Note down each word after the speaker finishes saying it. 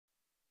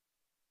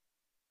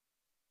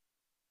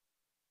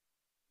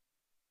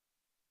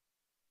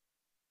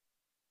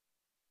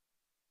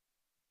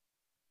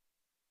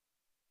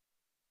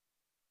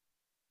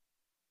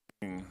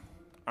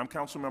I'm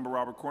Councilmember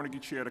Robert Cornegy,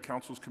 Chair of the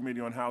Council's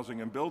Committee on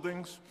Housing and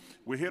Buildings.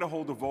 We're here to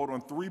hold a vote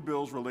on 3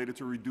 bills related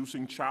to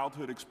reducing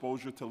childhood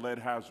exposure to lead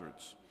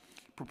hazards.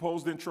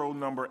 Proposed intro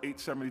number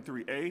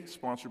 873A,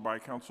 sponsored by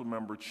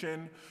Councilmember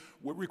Chin,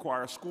 would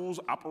require schools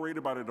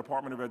operated by the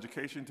Department of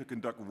Education to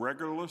conduct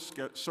regular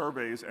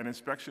surveys and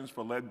inspections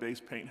for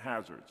lead-based paint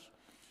hazards,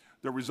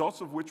 the results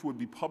of which would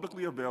be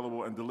publicly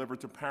available and delivered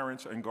to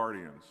parents and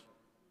guardians.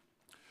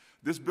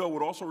 This bill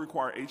would also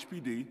require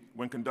HPD,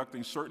 when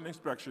conducting certain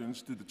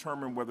inspections, to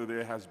determine whether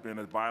there has been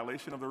a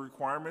violation of the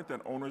requirement that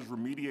owners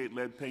remediate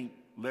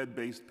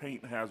lead-based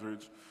paint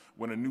hazards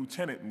when a new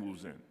tenant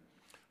moves in.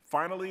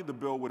 Finally, the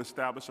bill would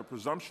establish a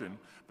presumption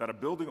that a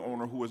building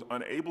owner who is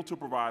unable to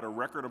provide a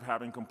record of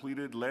having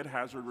completed lead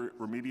hazard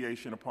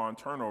remediation upon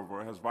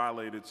turnover has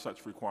violated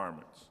such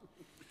requirements.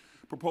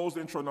 Proposed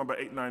intro number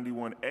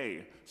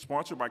 891A,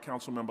 sponsored by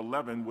Councilmember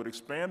Levin, would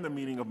expand the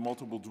meaning of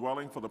multiple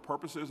dwelling for the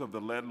purposes of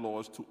the lead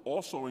laws to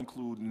also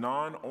include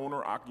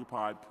non-owner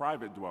occupied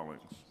private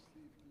dwellings.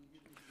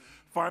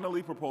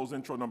 Finally, proposed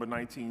intro number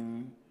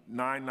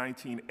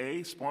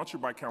 919A,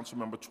 sponsored by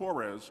Councilmember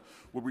Torres,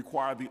 would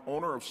require the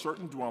owner of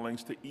certain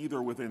dwellings to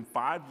either within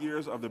 5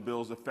 years of the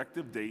bill's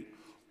effective date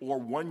or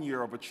 1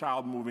 year of a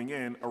child moving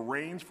in,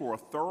 arrange for a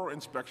thorough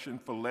inspection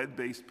for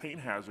lead-based paint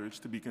hazards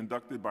to be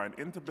conducted by an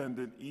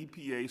independent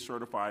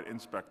EPA-certified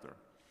inspector.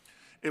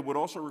 It would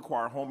also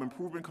require home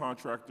improvement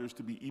contractors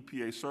to be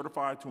EPA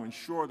certified to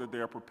ensure that they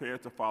are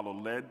prepared to follow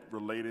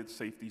lead-related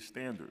safety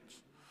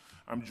standards.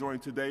 I'm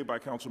joined today by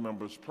Council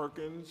Members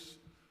Perkins,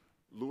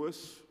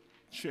 Lewis,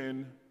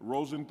 Chin,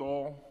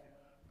 Rosenthal,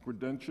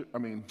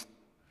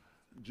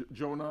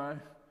 Jonai,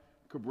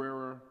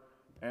 Cabrera,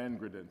 and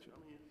Gredentia.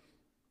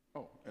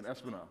 Oh, and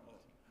Espinal.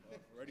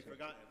 Already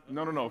forgotten.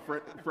 No,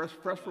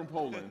 fresh from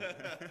Poland.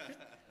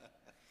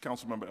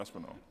 Councilmember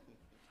Espinal.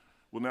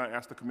 We'll now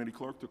ask the committee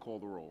clerk to call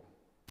the roll.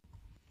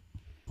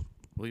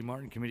 William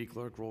Martin, committee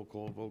clerk, roll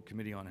call vote,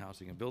 Committee on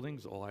Housing and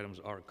Buildings. All items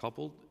are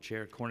coupled.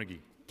 Chair Cornegy.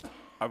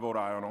 I vote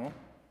aye on all.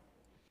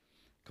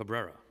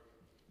 Cabrera.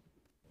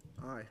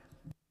 Aye.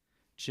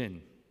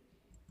 Chin.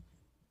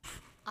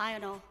 Aye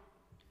on all.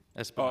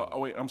 Espinal. Oh,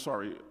 wait, I'm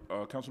sorry.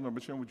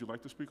 Councilmember Chin, would you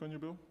like to speak on your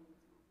bill?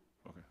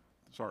 Okay,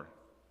 sorry.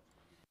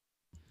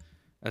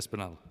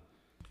 Espinal.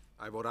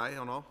 I vote aye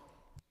on all.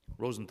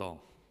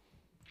 Rosenthal.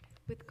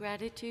 With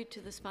gratitude to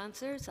the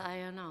sponsors,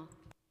 aye on all.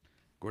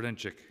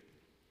 Gordenchik.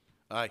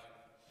 Aye.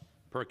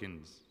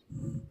 Perkins.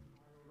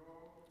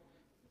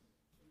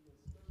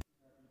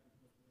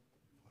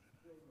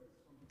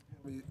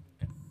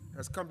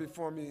 Has come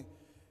before me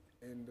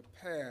in the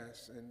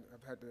past, and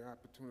I've had the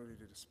opportunity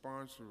to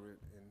sponsor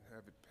it and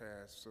have it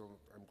passed, so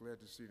I'm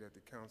glad to see that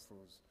the council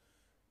is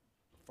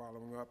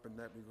following up in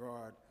that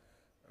regard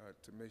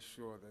to make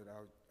sure that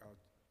our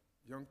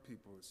young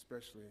people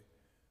especially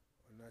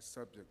are not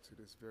subject to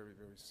this very,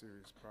 very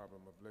serious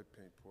problem of lead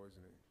paint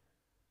poisoning.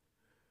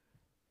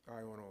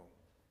 Aye on all.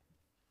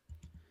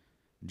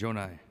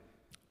 Jonai.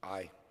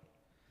 Aye.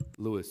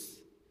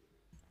 Lewis.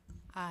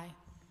 Aye.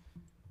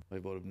 By a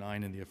vote of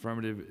 9 in the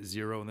affirmative,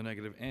 0 in the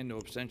negative, and no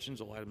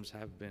abstentions, all items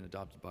have been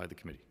adopted by the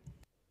committee.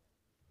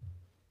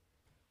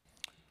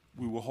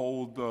 We will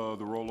hold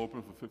the roll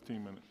open for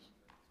 15 minutes.